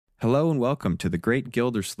Hello and welcome to The Great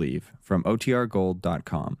Gildersleeve from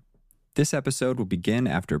OTRGold.com. This episode will begin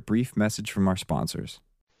after a brief message from our sponsors.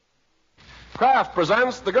 Kraft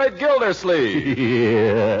presents The Great Gildersleeve.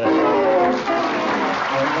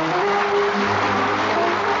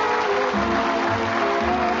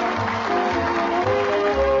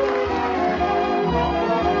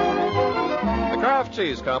 Kraft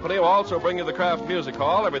Cheese Company will also bring you the Kraft Music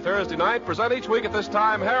Hall every Thursday night. Present each week at this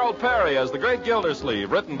time Harold Perry as the Great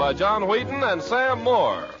Gildersleeve, written by John Wheaton and Sam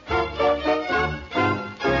Moore.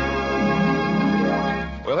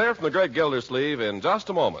 We'll hear from the Great Gildersleeve in just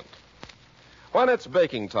a moment. When it's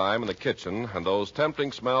baking time in the kitchen and those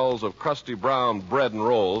tempting smells of crusty brown bread and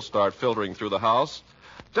rolls start filtering through the house,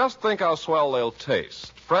 just think how swell they'll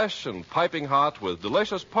taste. Fresh and piping hot with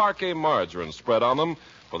delicious Parquet margarine spread on them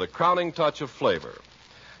for the crowning touch of flavor.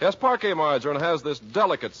 Yes, Parquet margarine has this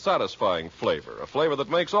delicate, satisfying flavor, a flavor that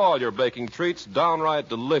makes all your baking treats downright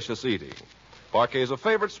delicious eating. Parquet is a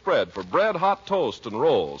favorite spread for bread, hot toast, and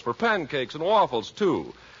rolls, for pancakes and waffles,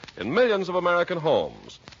 too, in millions of American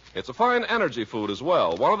homes. It's a fine energy food as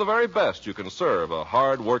well, one of the very best you can serve a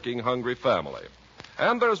hard-working, hungry family.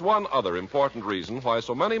 And there's one other important reason why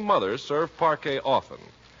so many mothers serve Parquet often.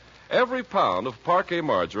 Every pound of Parquet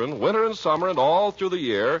margarine, winter and summer and all through the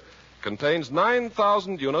year, contains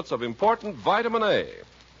 9,000 units of important vitamin A.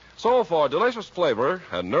 So for delicious flavor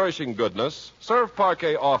and nourishing goodness, serve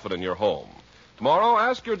Parquet often in your home. Tomorrow,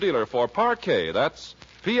 ask your dealer for Parquet. That's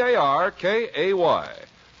P-A-R-K-A-Y.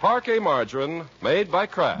 Parquet margarine made by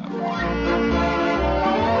Kraft.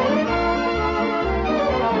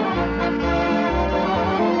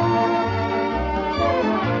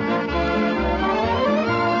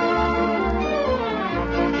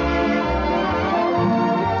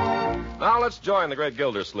 Now let's join the Great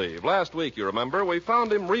Gildersleeve. Last week, you remember, we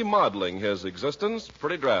found him remodeling his existence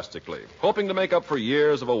pretty drastically, hoping to make up for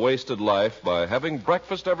years of a wasted life by having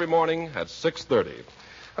breakfast every morning at 6:30.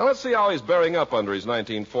 Now let's see how he's bearing up under his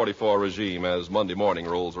 1944 regime as Monday morning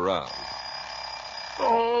rolls around.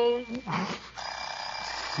 Oh,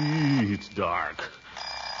 see, it's dark.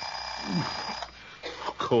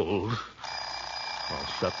 Cold. I'll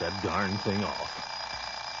shut that darn thing off.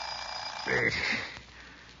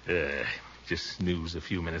 Just snooze a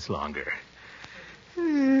few minutes longer.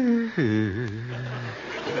 And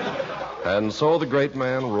so the great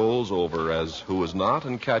man rolls over as who is not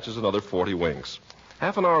and catches another 40 winks.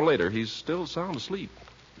 Half an hour later, he's still sound asleep.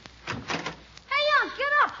 Hey, Unc,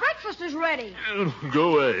 get up. Breakfast is ready.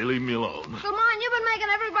 Go away. Leave me alone. Come on, you've been making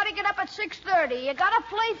everybody get up at 6:30. You gotta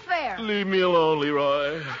play fair. Leave me alone,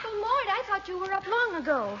 Leroy. Uncle Lloyd, I thought you were up long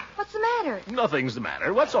ago. What's the matter? Nothing's the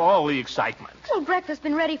matter. What's all the excitement? Well, breakfast's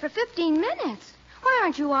been ready for 15 minutes. Why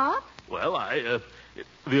aren't you up? Well,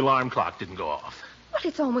 the alarm clock didn't go off. Well,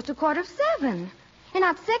 it's almost 7:15. You're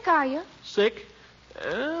not sick, are you? Sick?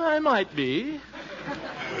 I might be.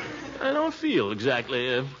 I don't feel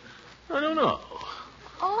exactly, I don't know.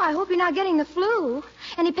 Oh, I hope you're not getting the flu.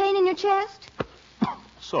 Any pain in your chest?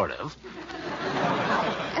 Sort of.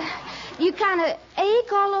 You kind of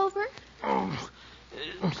ache all over?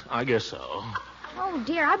 I guess so. Oh,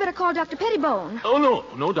 dear, I better call Dr. Pettibone. Oh,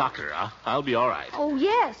 no, doctor. I'll be all right. Oh,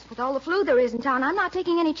 yes. With all the flu there is in town, I'm not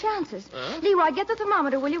taking any chances. Leroy, get the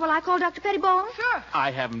thermometer, will you, while I call Dr. Pettibone? Sure.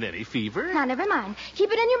 I haven't any fever. Now, never mind.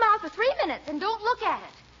 Keep it in your mouth for 3 minutes and don't look at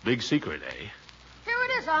it. Big secret, eh? Here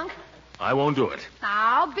it is, Unc. I won't do it.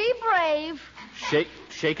 Now, be brave.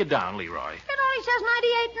 Shake it down, Leroy. It only says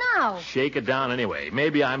 98 now. Shake it down anyway.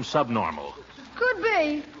 Maybe I'm subnormal. Could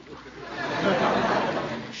be.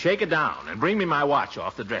 Shake it down and bring me my watch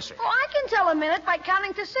off the dresser. Oh, I can tell a minute by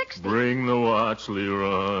counting to 60. Bring the watch,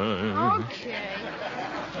 Leroy. Okay.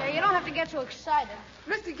 Okay, you don't have to get so excited.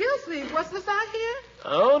 Mr. Gildersleeve, what's this out here?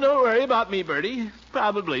 Oh, don't worry about me, Bertie.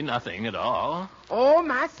 Probably nothing at all. Oh,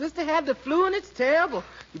 my sister had the flu, and it's terrible.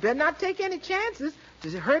 You better not take any chances.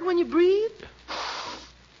 Does it hurt when you breathe?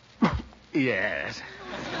 Yes.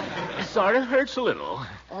 It sort of hurts a little.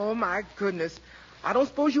 Oh, my goodness. I don't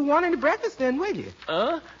suppose you want any breakfast then, will you?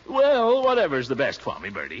 Well, whatever's the best for me,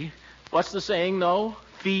 Bertie. What's the saying, though?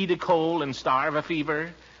 Feed a cold and starve a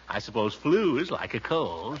fever? I suppose flu is like a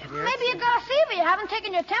cold. Maybe you got a fever. You haven't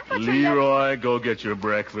taken your temperature yet. Leroy, go get your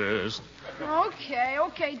breakfast. Okay.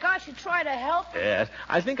 Gosh, you try to help. Yes,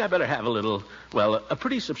 I think I better have a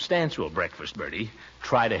pretty substantial breakfast, Bertie.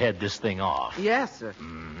 Try to head this thing off. Yes, sir.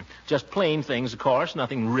 Just plain things, of course,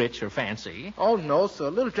 nothing rich or fancy. Oh, no, sir. A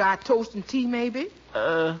little dry toast and tea, maybe?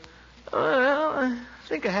 I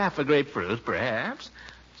think a half a grapefruit, perhaps.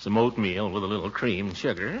 Some oatmeal with a little cream and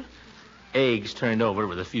sugar. Eggs turned over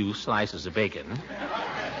with a few slices of bacon.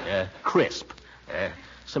 Crisp.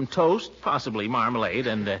 some toast, possibly marmalade,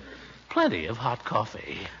 and plenty of hot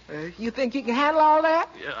coffee. You think you can handle all that?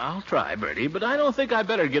 Yeah, I'll try, Bertie, but I don't think I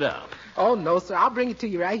better get up. Oh, no, sir. I'll bring it to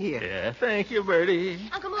you right here. Yeah, thank you, Bertie.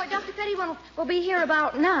 Uncle Mort, Dr. Pettibone will be here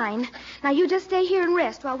about 9. Now, you just stay here and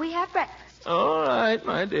rest while we have breakfast. All right,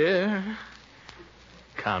 my dear.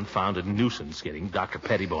 Confounded nuisance getting Dr.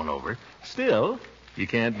 Pettibone over. Still, you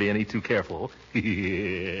can't be any too careful. Well,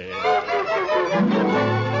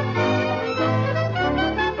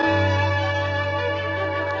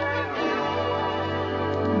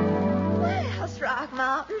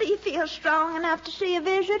 Throckmorton, do you feel strong enough to see a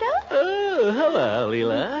visitor? Oh, hello,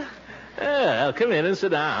 Leela. Come in and sit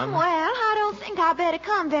down. Well, I don't think I better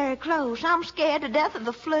come very close. I'm scared to death of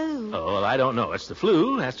the flu. Oh, well, I don't know. It's the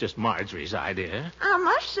flu. That's just Marjorie's idea. I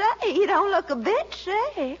must say, you don't look a bit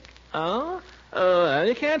sick. Oh?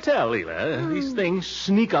 You can't tell, Leela. These things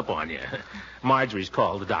sneak up on you. Marjorie's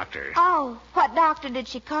called the doctor. Oh, what doctor did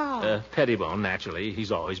she call? Pettibone, naturally.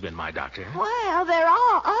 He's always been my doctor. Well, there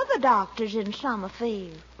are other doctors in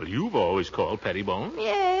Summerfield. Well, you've always called Pettibone.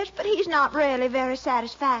 Yes, but he's not really very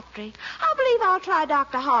satisfactory. I believe I'll try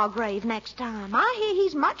Dr. Hargrave next time. I hear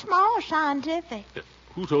he's much more scientific.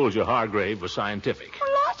 Who told you Hargrave was scientific?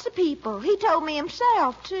 Well, lots of people. He told me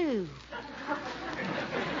himself, too.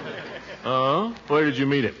 Oh? Where did you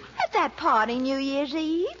meet him? At that party New Year's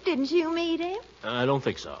Eve. Didn't you meet him? I don't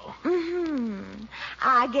think so. Mm-hmm.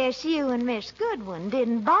 I guess you and Miss Goodwin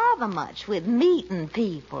didn't bother much with meeting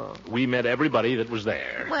people. We met everybody that was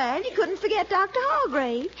there. Well, you couldn't forget Dr.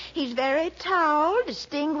 Hargrave. He's very tall,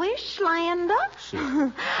 distinguished, slender.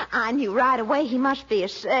 Sure. I knew right away he must be a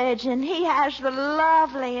surgeon. He has the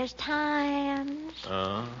loveliest hands.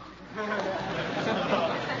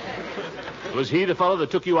 Was he the fellow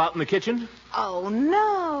that took you out in the kitchen? Oh,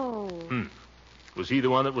 no. Was he the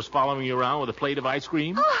one that was following you around with a plate of ice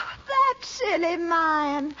cream? Oh, that silly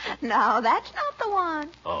man. No, that's not the one.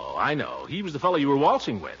 Oh, I know. He was the fellow you were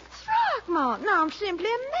waltzing with. Throckmorton, I'm simply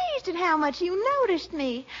amazed at how much you noticed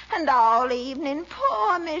me. And all evening,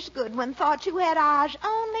 poor Miss Goodwin thought you had eyes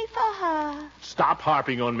only for her. Stop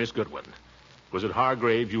harping on Miss Goodwin. Was it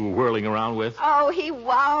Hargrave you were whirling around with? Oh, he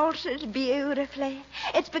waltzes beautifully.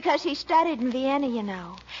 It's because he studied in Vienna, you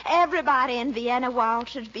know. Everybody in Vienna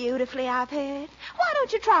waltzes beautifully, I've heard. Why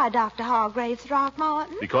don't you try Dr. Hargrave,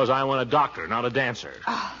 Throckmorton? Because I want a doctor, not a dancer.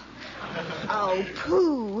 Oh,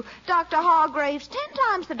 pooh. Dr. Hargrave's 10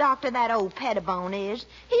 times the doctor that old Pettibone is.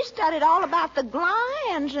 He studied all about the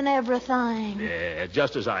glands and everything. Yeah,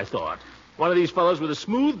 just as I thought. One of these fellows with a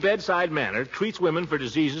smooth bedside manner treats women for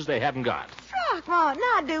diseases they haven't got. Throckmorton,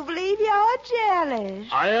 I do believe you're jealous.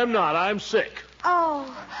 I am not. I'm sick.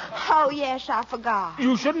 Oh, yes, I forgot.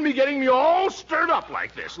 You shouldn't be getting me all stirred up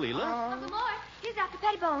like this, Leela. Uncle Mort, here's Dr.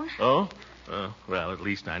 Pettibone. Oh? Well, at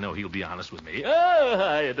least I know he'll be honest with me. Oh,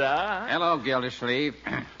 hiya, Doc. Hello, Gildersleeve.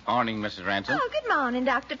 Morning, Mrs. Ransom. Oh, good morning,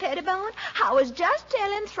 Dr. Pettibone. I was just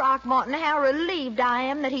telling Throckmorton how relieved I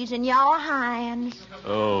am that he's in your hands.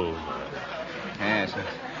 Oh. Yes.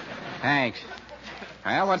 Thanks.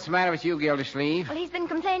 Well, what's the matter with you, Gildersleeve? Well, he's been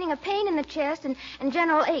complaining of pain in the chest and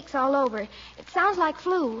general aches all over. It sounds like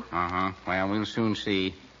flu. Uh-huh. Well, we'll soon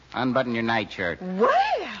see. Unbutton your nightshirt. Well,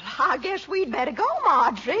 I guess we'd better go,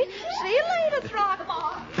 Marjorie. See you later,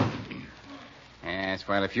 Throckmorton. Yes,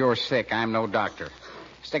 well, if you're sick, I'm no doctor.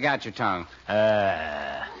 Stick out your tongue.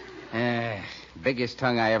 Biggest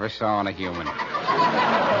tongue I ever saw on a human.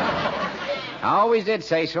 I always did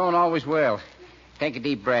say so and always will. Take a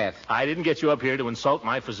deep breath. I didn't get you up here to insult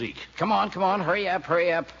my physique. Come on. Hurry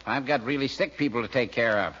up. I've got really sick people to take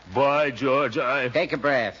care of. By George, Take a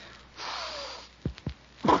breath.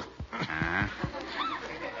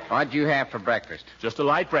 What'd you have for breakfast? Just a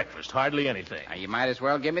light breakfast, hardly anything. Now, you might as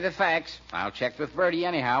well give me the facts. I'll check with Bertie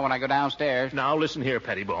anyhow when I go downstairs. Now, listen here,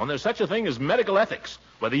 Pettibone. There's such a thing as medical ethics,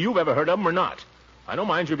 whether you've ever heard of them or not. I don't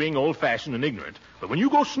mind your being old-fashioned and ignorant, but when you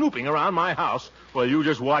go snooping around my house, well, you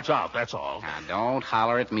just watch out, that's all. Now, don't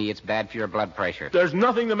holler at me. It's bad for your blood pressure. There's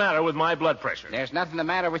nothing the matter with my blood pressure. There's nothing the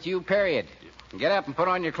matter with you, period. Get up and put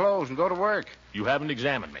on your clothes and go to work. You haven't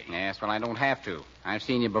examined me. Yes, well, I don't have to. I've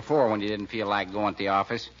seen you before when you didn't feel like going to the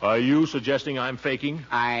office. Are you suggesting I'm faking?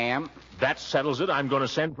 I am. That settles it. I'm going to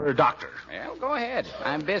send for a doctor. Well, go ahead.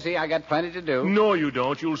 I'm busy. I got plenty to do. No, you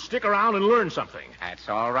don't. You'll stick around and learn something. That's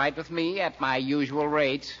all right with me at my usual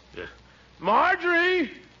rates.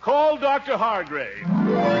 Marjorie, call Dr. Hargrave.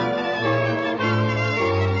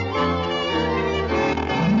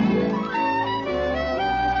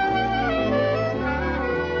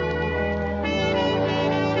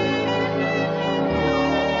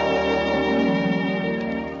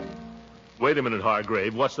 Wait a minute,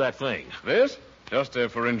 Hargrave. What's that thing? This? Just a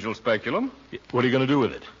pharyngeal speculum. What are you going to do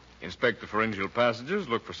with it? Inspect the pharyngeal passages,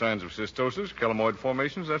 look for signs of cystosis, chelamoid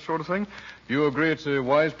formations, that sort of thing. You agree it's a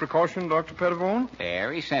wise precaution, Dr. Pettibone?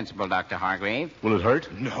 Very sensible, Dr. Hargrave. Will it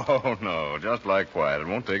hurt? No. Just lie quiet. It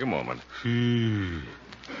won't take a moment.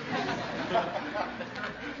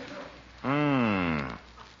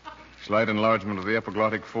 Slight enlargement of the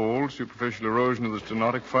epiglottic fold, superficial erosion of the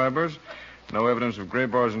stenotic fibers. No evidence of gray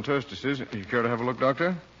bars and interstices. You care to have a look,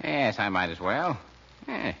 Doctor? Yes, I might as well.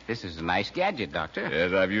 This is a nice gadget, Doctor.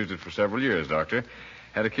 Yes, I've used it for several years, Doctor.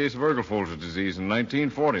 Had a case of Ergelfolter's disease in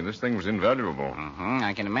 1940. This thing was invaluable.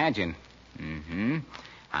 I can imagine.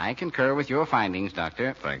 I concur with your findings,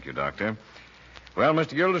 Doctor. Thank you, Doctor. Well,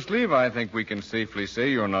 Mr. Gildersleeve, I think we can safely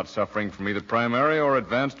say you're not suffering from either primary or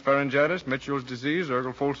advanced pharyngitis, Mitchell's disease,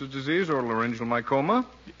 Ergelfolter's disease, or laryngeal mycoma.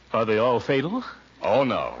 Are they all fatal? Oh,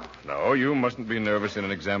 no. No, you mustn't be nervous in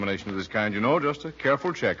an examination of this kind, you know. Just a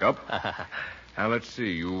careful checkup. Now, let's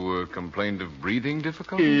see. You complained of breathing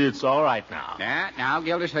difficulty? It's all right now. Now,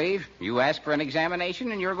 Gildersleeve, you asked for an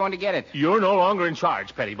examination, and you're going to get it. You're no longer in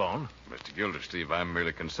charge, Pettibone. Mr. Gildersleeve, I'm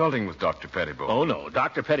merely consulting with Dr. Pettibone. Oh, no.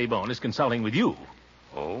 Dr. Pettibone is consulting with you.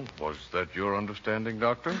 Oh, was that your understanding,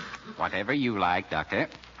 Doctor? Whatever you like, Doctor.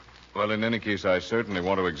 Well, in any case, I certainly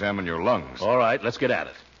want to examine your lungs. All right, let's get at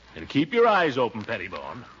it. And keep your eyes open,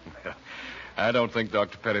 Pettibone. I don't think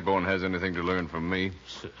Dr. Pettibone has anything to learn from me.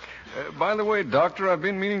 By the way, Doctor, I've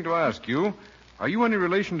been meaning to ask you, are you any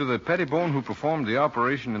relation to the Pettibone who performed the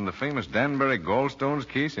operation in the famous Danbury gallstones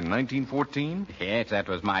case in 1914? Yes, that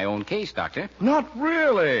was my own case, Doctor. Not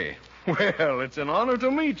really. Well, it's an honor to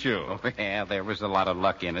meet you. Well, there was a lot of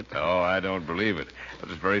luck in it. Oh, I don't believe it. It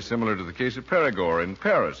was very similar to the case of Perigord in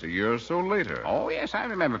Paris a year or so later. Oh, yes, I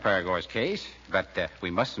remember Perigord's case. But we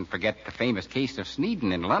mustn't forget the famous case of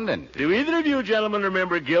Sneeden in London. Do either of you gentlemen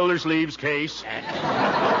remember Gildersleeve's case?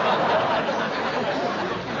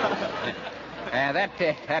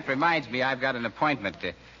 That reminds me, I've got an appointment.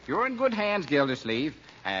 You're in good hands, Gildersleeve.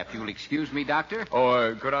 If you'll excuse me, Doctor.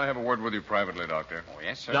 Oh, could I have a word with you privately, Doctor? Oh,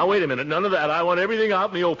 yes, sir. Now, wait a minute. None of that. I want everything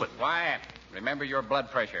out in the open. Quiet. Remember your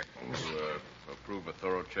blood pressure. You approve a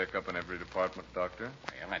thorough checkup in every department, Doctor?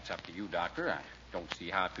 Well, that's up to you, Doctor. I don't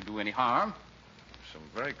see how it could do any harm. Some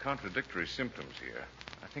very contradictory symptoms here.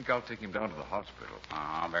 I think I'll take him down to the hospital.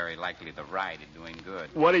 Oh, very likely the ride is doing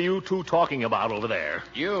good. What are you two talking about over there?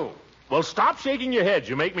 You. Well, stop shaking your heads.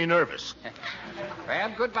 You make me nervous.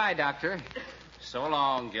 Well, goodbye, Doctor. So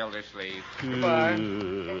long, Gildersleeve. Goodbye.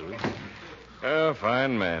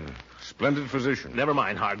 Fine man. Splendid physician. Never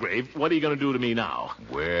mind, Hargrave. What are you going to do to me now?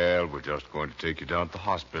 Well, we're just going to take you down to the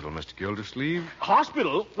hospital, Mr. Gildersleeve.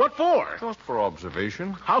 Hospital? What for? Just for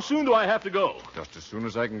observation. How soon do I have to go? Just as soon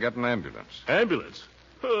as I can get an ambulance. Ambulance?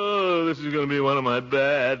 Oh, this is going to be one of my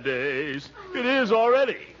bad days. It is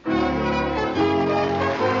already.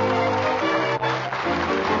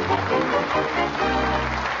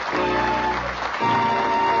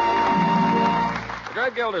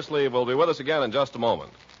 Greg Gildersleeve will be with us again in just a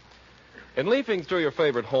moment. In leafing through your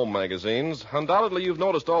favorite home magazines, undoubtedly you've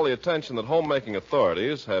noticed all the attention that homemaking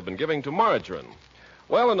authorities have been giving to margarine.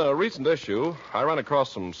 Well, in a recent issue, I ran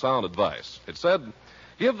across some sound advice. It said,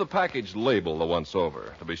 give the package label the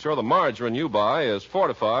once-over to be sure the margarine you buy is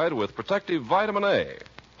fortified with protective vitamin A.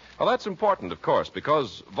 Well, that's important, of course,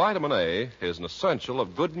 because vitamin A is an essential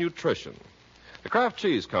of good nutrition. The Kraft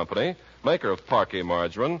Cheese Company, maker of Parquet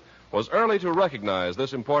margarine, was early to recognize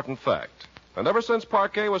this important fact. And ever since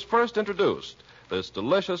Parquet was first introduced, this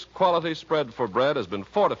delicious quality spread for bread has been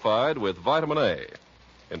fortified with vitamin A.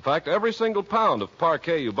 In fact, every single pound of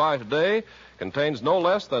Parquet you buy today contains no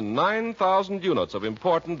less than 9,000 units of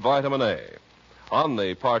important vitamin A. On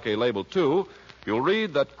the Parquet label, too, you'll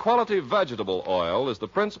read that quality vegetable oil is the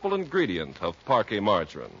principal ingredient of Parquet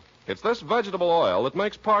margarine. It's this vegetable oil that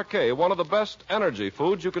makes Parquet one of the best energy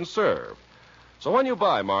foods you can serve. So when you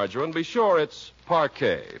buy margarine, be sure it's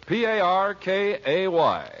Parquet.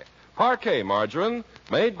 P-A-R-K-A-Y. Parquet margarine,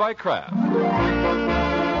 made by Kraft.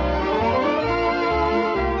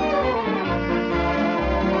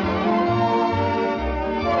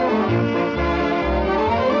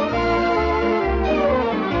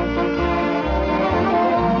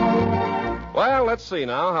 Well, let's see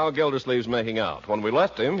now how Gildersleeve's making out. When we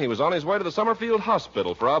left him, he was on his way to the Summerfield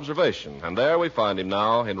Hospital for observation, and there we find him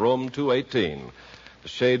now in room 218. The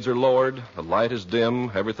shades are lowered, the light is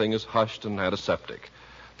dim, everything is hushed and antiseptic.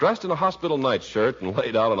 Dressed in a hospital nightshirt and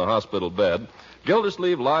laid out on a hospital bed,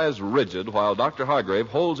 Gildersleeve lies rigid while Dr. Hargrave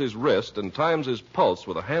holds his wrist and times his pulse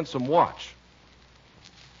with a handsome watch.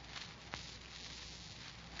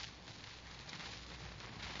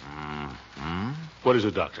 What is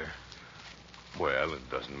it, Doctor? Well, it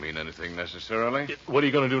doesn't mean anything necessarily. What are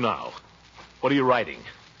you going to do now? What are you writing?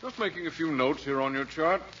 Just making a few notes here on your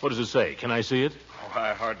chart. What does it say? Can I see it? Oh,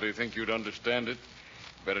 I hardly think you'd understand it.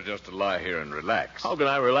 Better just to lie here and relax. How can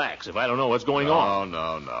I relax if I don't know what's going on?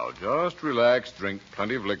 No. Just relax, drink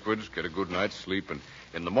plenty of liquids, get a good night's sleep, and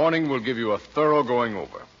in the morning we'll give you a thorough going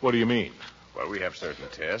over. What do you mean? Well, we have certain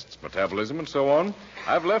tests, metabolism and so on.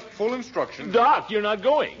 I've left full instructions. Doc, you're not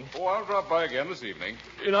going. Oh, I'll drop by again this evening.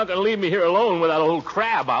 You're not going to leave me here alone with that old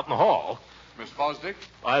crab out in the hall. Miss Fosdick?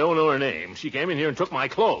 I don't know her name. She came in here and took my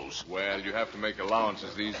clothes. Well, you have to make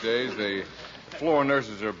allowances these days. The floor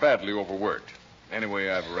nurses are badly overworked. Anyway,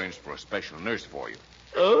 I've arranged for a special nurse for you.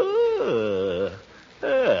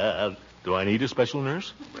 Do I need a special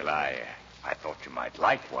nurse? Well, I thought you might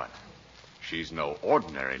like one. She's no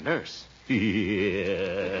ordinary nurse.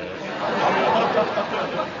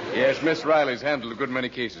 Yes, Miss Riley's handled a good many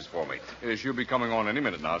cases for me. She'll be coming on any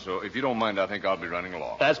minute now, so if you don't mind, I think I'll be running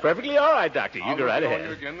along. That's perfectly all right, Doctor. You go right ahead. I'll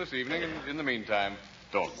be calling you again this evening, and in the meantime,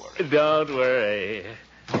 don't worry. Don't worry.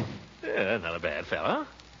 Not a bad fella.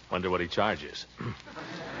 Wonder what he charges.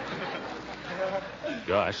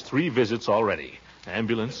 Gosh, 3 visits already.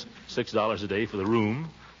 Ambulance, $6 a day for the room,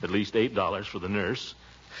 at least $8 for the nurse.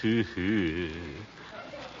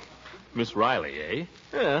 Miss Riley, eh?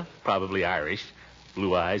 Yeah, probably Irish.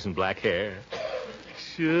 Blue eyes and black hair.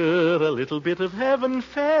 Sure, a little bit of heaven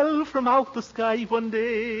fell from out the sky one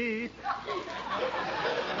day.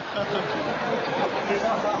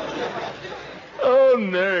 Oh,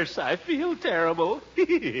 nurse, I feel terrible.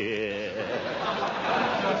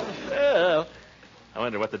 Well, I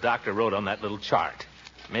wonder what the doctor wrote on that little chart.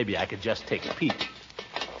 Maybe I could just take a peek.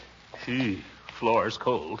 Floor's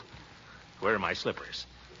cold. Where are my slippers?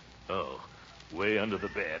 Oh, way under the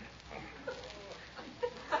bed.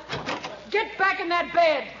 Get back in that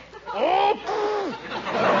bed. Oh!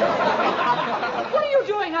 What are you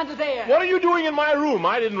doing under there? What are you doing in my room?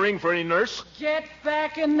 I didn't ring for any nurse. Get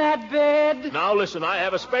back in that bed. Now, listen, I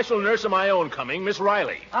have a special nurse of my own coming, Miss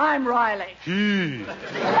Riley. I'm Riley.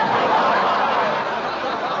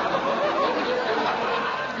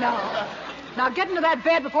 Now get into that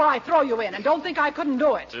bed before I throw you in, and don't think I couldn't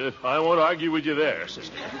do it. I won't argue with you there,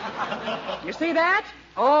 sister. You see that?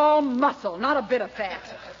 All muscle, not a bit of fat.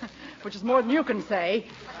 Which is more than you can say.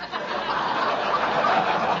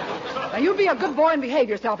 Now, you be a good boy and behave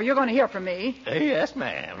yourself, or you're going to hear from me. Yes,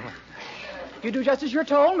 ma'am. You do just as you're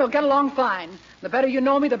told, and we'll get along fine. The better you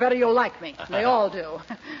know me, the better you'll like me. They all do.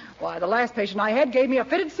 Why, the last patient I had gave me a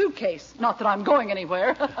fitted suitcase. Not that I'm going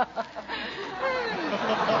anywhere.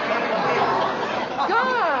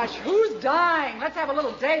 Gosh, who's dying? Let's have a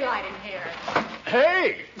little daylight in here.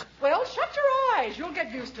 Hey! Well, shut your eyes. You'll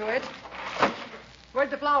get used to it. Where'd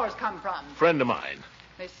the flowers come from? Friend of mine.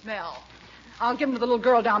 They smell. I'll give them to the little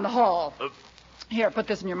girl down the hall. Here, put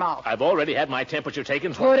this in your mouth. I've already had my temperature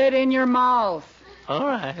taken. Put it in your mouth. All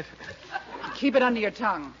right. Keep it under your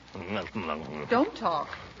tongue. Don't talk.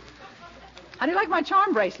 How do you like my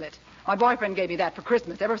charm bracelet? My boyfriend gave me that for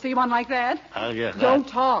Christmas. Ever see one like that? Yes. Don't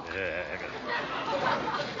talk.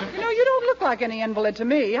 You know, you don't look like any invalid to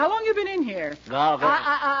me. How long you been in here?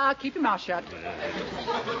 Keep your mouth shut.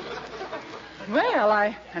 Well,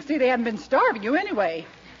 I see they haven't been starving you anyway.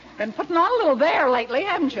 Been putting on a little there lately,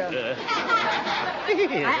 haven't you?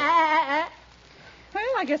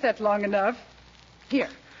 Well, I guess that's long enough. Here.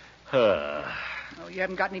 Oh, you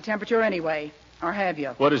haven't got any temperature anyway. Or have you?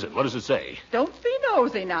 What is it? What does it say? Don't be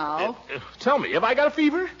nosy now. Tell me, have I got a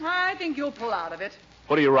fever? I think you'll pull out of it.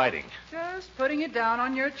 What are you writing? Just putting it down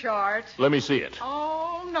on your chart. Let me see it.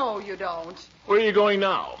 Oh, no, you don't. Where are you going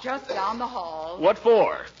now? Just down the hall. What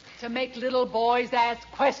for? To make little boys ask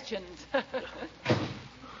questions.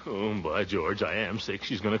 Oh, by George, I am sick.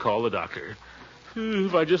 She's going to call the doctor.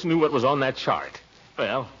 If I just knew what was on that chart.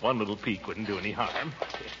 Well, one little peek wouldn't do any harm.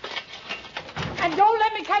 And don't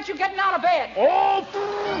let me catch you getting out of bed. Oh!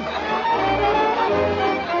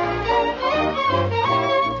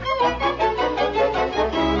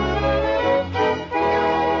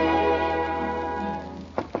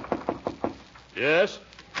 Yes?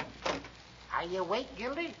 Are you awake,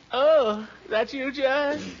 Gildy? Oh, that's you,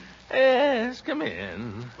 Judge? Yes, come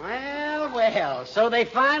in. Well, so they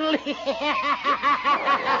finally...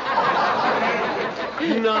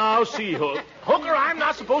 Now, see, Hooker, I'm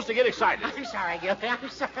not supposed to get excited. I'm sorry, Gildy, I'm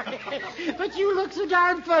sorry. But you look so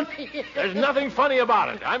darn funny. There's nothing funny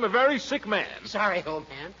about it. I'm a very sick man. Sorry, old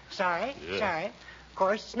man. Sorry. Of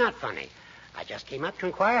course, it's not funny. I just came up to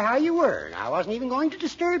inquire how you were, and I wasn't even going to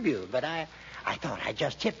disturb you, but I thought I'd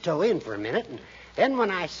just tiptoe in for a minute and Then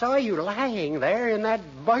when I saw you lying there in that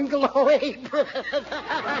bungalow apron.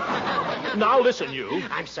 Now listen, you.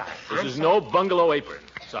 I'm sorry. This is no bungalow apron.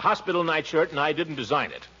 It's a hospital nightshirt, and I didn't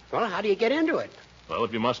design it. Well, how do you get into it? Well,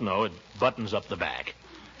 if you must know, it buttons up the back.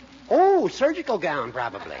 Oh, surgical gown,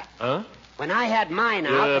 probably. Huh? When I had mine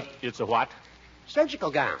out... It's a what?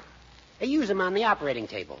 Surgical gown. They use them on the operating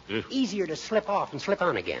table. Ugh. Easier to slip off and slip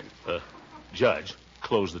on again. Judge,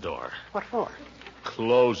 close the door. What for?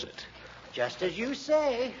 Close it. Just as you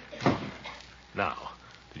say. Now,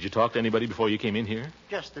 did you talk to anybody before you came in here?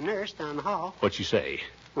 Just the nurse down the hall. What'd she say?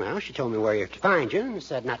 Well, she told me where you're to find you and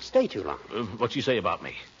said not to stay too long. What'd she say about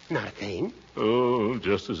me? Not a thing. Oh,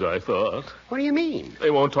 just as I thought. What do you mean?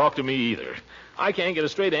 They won't talk to me either. I can't get a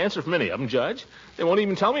straight answer from any of them, Judge. They won't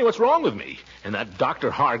even tell me what's wrong with me. And that Dr.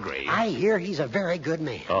 Hargrave. I hear he's a very good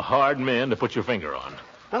man. A hard man to put your finger on.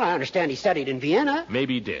 Well, I understand he studied in Vienna.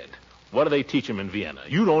 Maybe he did. What do they teach him in Vienna?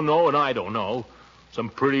 You don't know and I don't know. Some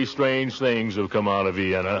pretty strange things have come out of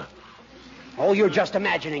Vienna. Oh, you're just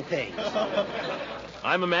imagining things.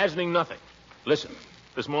 I'm imagining nothing. Listen,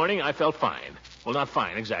 this morning I felt fine. Well, not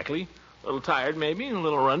fine exactly. A little tired maybe and a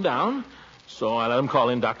little run down. So I let him call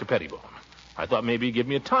in Dr. Pettibone. I thought maybe he'd give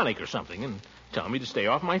me a tonic or something and tell me to stay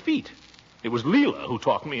off my feet. It was Leela who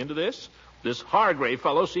talked me into this. This Hargrave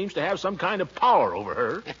fellow seems to have some kind of power over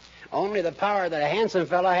her. Only the power that a handsome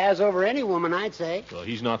fellow has over any woman, I'd say. Well,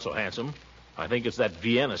 he's not so handsome. I think it's that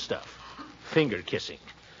Vienna stuff. Finger kissing.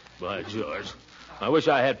 By George, I wish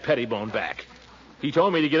I had Pettibone back. He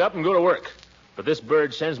told me to get up and go to work. But this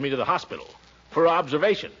bird sends me to the hospital for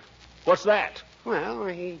observation. What's that? Well,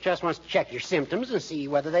 he just wants to check your symptoms and see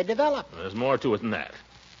whether they develop. There's more to it than that.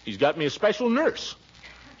 He's got me a special nurse.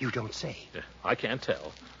 You don't say. I can't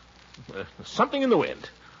tell. Something in the wind.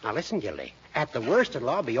 Now, listen, Gildy. At the worst, it'll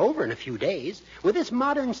all be over in a few days. With this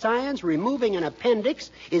modern science, removing an appendix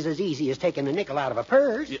is as easy as taking a nickel out of a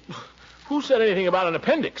purse. Who said anything about an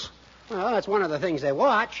appendix? Well, that's one of the things they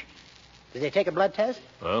watch. Did they take a blood test?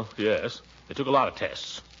 Well, yes. They took a lot of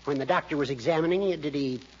tests. When the doctor was examining you, did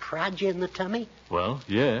he prod you in the tummy? Well,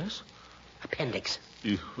 yes. Appendix.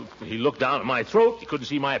 He looked down at my throat. He couldn't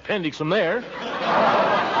see my appendix from there.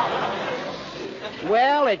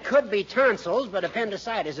 Well, it could be tonsils, but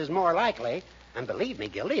appendicitis is more likely. And believe me,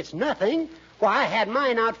 Gildy, it's nothing. Why, I had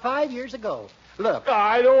mine out 5 years ago. Look.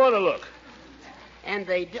 I don't want to look. And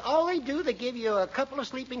all they do, they give you a couple of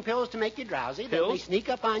sleeping pills to make you drowsy. Then they sneak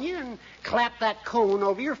up on you and clap that cone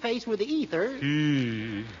over your face with the ether.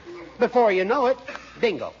 Before you know it,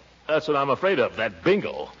 bingo. That's what I'm afraid of, that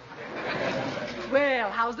bingo.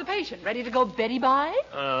 Well, how's the patient? Ready to go Betty by?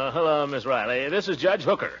 Hello, Miss Riley. This is Judge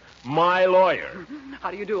Hooker, my lawyer.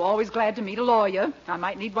 How do you do? Always glad to meet a lawyer. I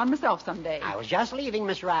might need one myself someday. I was just leaving,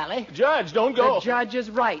 Miss Riley. Judge, don't go. The judge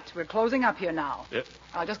is right. We're closing up here now. Yep.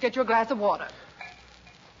 I'll just get you a glass of water.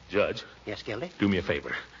 Judge. Yes, Gildy? Do me a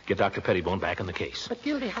favor. Get Dr. Pettibone back in the case. But,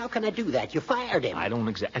 Gildy, how can I do that? You fired him. I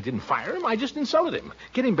didn't fire him. I just insulted him.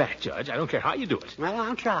 Get him back, Judge. I don't care how you do it. Well,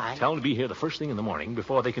 I'll try. Tell him to be here the first thing in the morning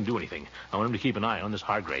before they can do anything. I want him to keep an eye on this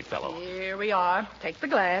Hargrave fellow. Here we are. Take the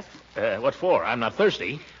glass. What for? I'm not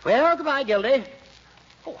thirsty. Well, goodbye, Gildy.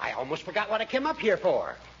 Oh, I almost forgot what I came up here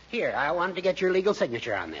for. Here, I wanted to get your legal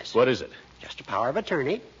signature on this. What is it? Just a power of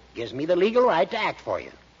attorney. Gives me the legal right to act for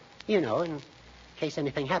you. You know, in case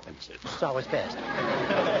anything happens. It's always best.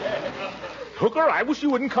 Hooker, I wish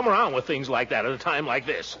you wouldn't come around with things like that at a time like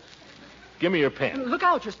this. Give me your pen. Look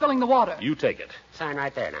out, you're spilling the water. You take it. Sign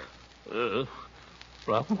right there now.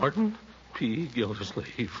 Ralph Martin, P.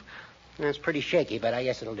 Gildersleeve. That's pretty shaky, but I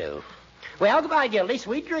guess it'll do. Well, goodbye, Gildy.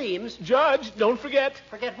 Sweet dreams. Judge, don't forget.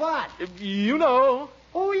 Forget what? You know.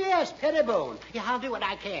 Oh, yes, Pettibone. Yeah, I'll do what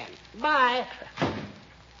I can. Bye.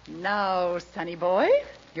 Now, sonny boy,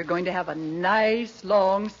 you're going to have a nice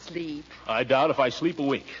long sleep. I doubt if I sleep a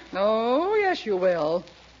week. Oh, yes, you will.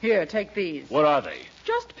 Here, take these. What are they?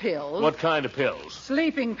 Just pills. What kind of pills?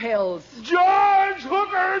 Sleeping pills. George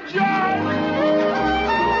Hooker, Judge!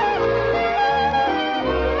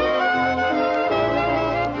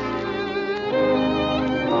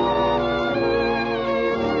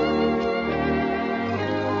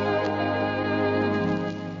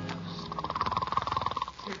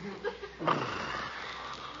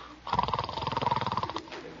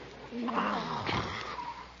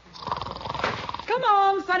 Come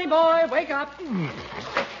on, sonny boy, wake up.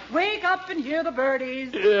 Wake up and hear the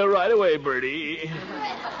birdies. Yeah, right away, Bertie.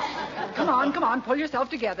 Come on, pull yourself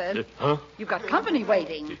together. Huh? You've got company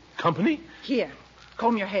waiting. Company? Here,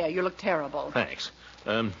 comb your hair. You look terrible. Thanks.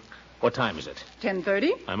 What time is it?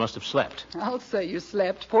 10:30? I must have slept. I'll say you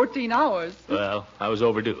slept 14 hours. Well, I was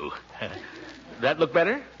overdue. That look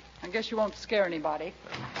better? I guess you won't scare anybody.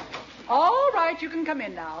 All right. right. You can come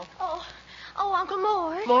in now. Oh, Uncle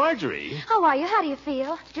Mort. Marjorie. How are you? How do you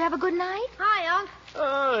feel? Did you have a good night? Hi, Unc.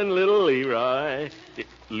 Oh, and little Leroy.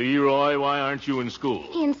 Leroy, why aren't you in school?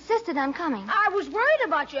 He insisted on coming. I was worried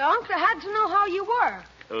about you, Unc. I had to know how you were.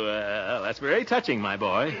 Well, that's very touching, my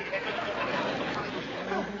boy.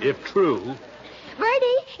 If true.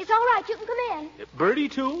 Bertie, it's all right. You can come in. Bertie,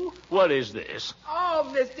 too? What is this?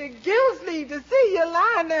 Oh, Mr. Gilsleeve, to see you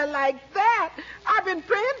lying there like that. I've been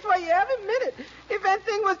praying for you every minute. If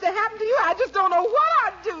anything was to happen to you, I just don't know what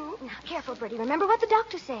I'd do. Now, careful, Bertie. Remember what the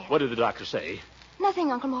doctor said. What did the doctor say?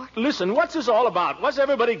 Nothing, Uncle Mort. Listen, what's this all about? What's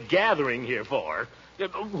everybody gathering here for?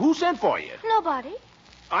 Who sent for you? Nobody.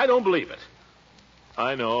 I don't believe it.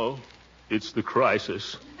 I know. It's the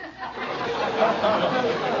crisis.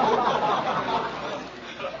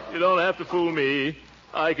 You don't have to fool me.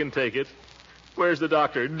 I can take it. Where's the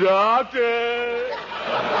doctor? Doctor!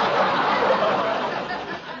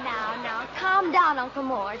 Now, calm down, Uncle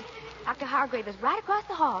Mort. Dr. Hargrave is right across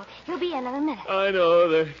the hall. He'll be in a minute. I know.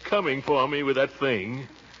 They're coming for me with that thing.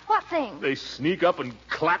 What thing? They sneak up and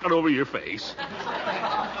clap it over your face.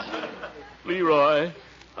 Leroy,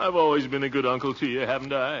 I've always been a good uncle to you,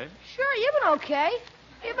 haven't I? Sure, you've been okay.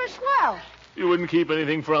 You've been swell. You wouldn't keep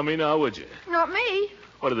anything from me now, would you? Not me.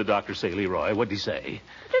 What did the doctor say, Leroy? What did he say?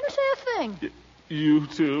 Didn't say a thing. You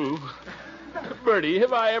too. Bertie,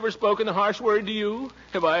 have I ever spoken a harsh word to you?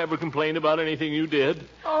 Have I ever complained about anything you did?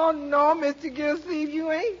 Oh, no, Mr. Gilsleeve,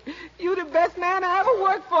 you ain't. You the best man I ever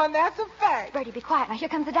worked for, and that's a fact. Bertie, be quiet. Now, here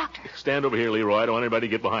comes the doctor. Stand over here, Leroy. I don't want anybody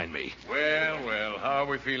to get behind me. Well, how are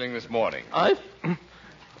we feeling this morning? I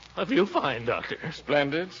feel fine, Doctor.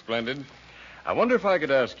 Splendid. I wonder if I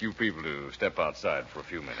could ask you people to step outside for a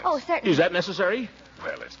few minutes. Oh, certainly. Is that necessary?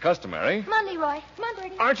 Well, it's customary. Come on, Leroy. Come on,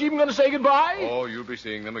 Bertie. Aren't you even going to say goodbye? Oh, you'll be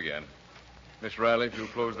seeing them again. Miss Riley, if you'll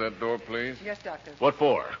close that door, please. Yes, Doctor. What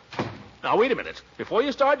for? Now, wait a minute. Before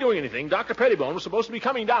you start doing anything, Dr. Pettibone was supposed to be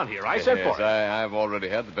coming down here. I sent for him. I've already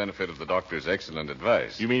had the benefit of the doctor's excellent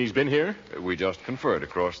advice. You mean he's been here? We just conferred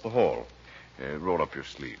across the hall. Roll up your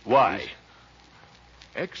sleeve. Why? Please.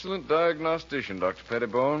 Excellent diagnostician, Dr.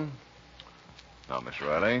 Pettibone. Now, Miss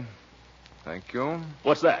Riley. Thank you.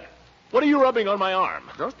 What's that? What are you rubbing on my arm?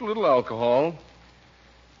 Just a little alcohol.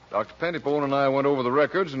 Dr. Pettibone and I went over the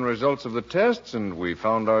records and results of the tests, and we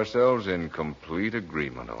found ourselves in complete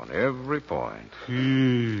agreement on every point.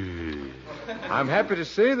 I'm happy to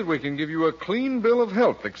say that we can give you a clean bill of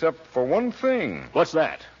health, except for one thing. What's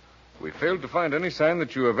that? We failed to find any sign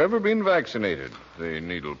that you have ever been vaccinated. The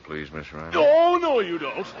needle, please, Miss Riley. Oh, no, you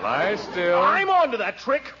don't. Lie still. I'm on to that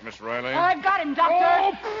trick. Miss Riley. I've got him, Doctor.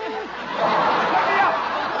 Oh.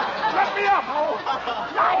 Let me up.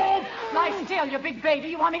 Lie still, you big baby.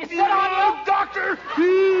 You want me to sit on you? Doctor!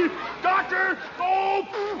 Doctor! Oh,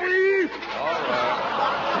 please! All right.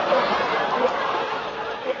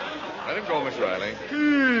 Let him go, Miss Riley.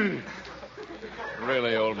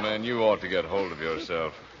 Really, old man, you ought to get hold of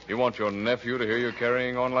yourself. You want your nephew to hear you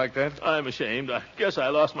carrying on like that? I'm ashamed. I guess I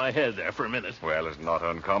lost my head there for a minute. Well, it's not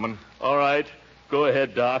uncommon. All right. Go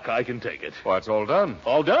ahead, Doc. I can take it. Why, it's all done.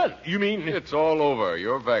 All done? You mean... It's all over.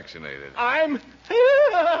 You're vaccinated. I'm...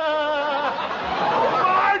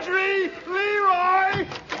 Marjorie! Leroy!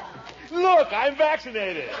 Look, I'm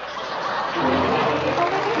vaccinated.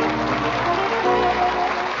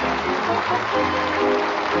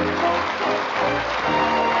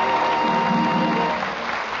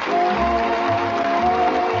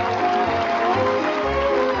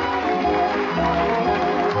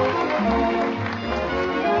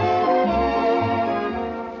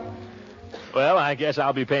 Well, I guess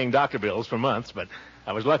I'll be paying doctor bills for months, but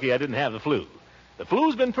I was lucky I didn't have the flu. The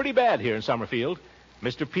flu's been pretty bad here in Summerfield.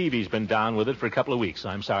 Mr. Peavy's been down with it for a couple of weeks,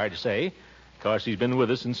 I'm sorry to say. Of course, he's been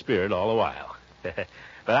with us in spirit all the while.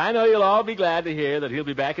 But I know you'll all be glad to hear that he'll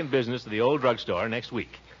be back in business at the old drugstore next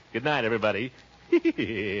week. Good night, everybody.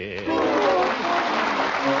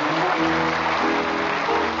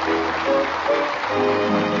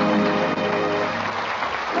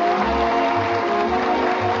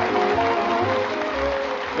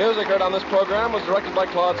 Music heard on this program was directed by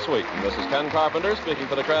Claude Sweet. This is Ken Carpenter speaking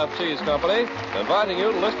for the Kraft Cheese Company, inviting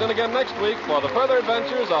you to listen in again next week for the further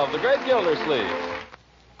adventures of the great Gildersleeve.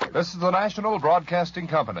 This is the National Broadcasting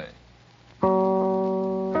Company.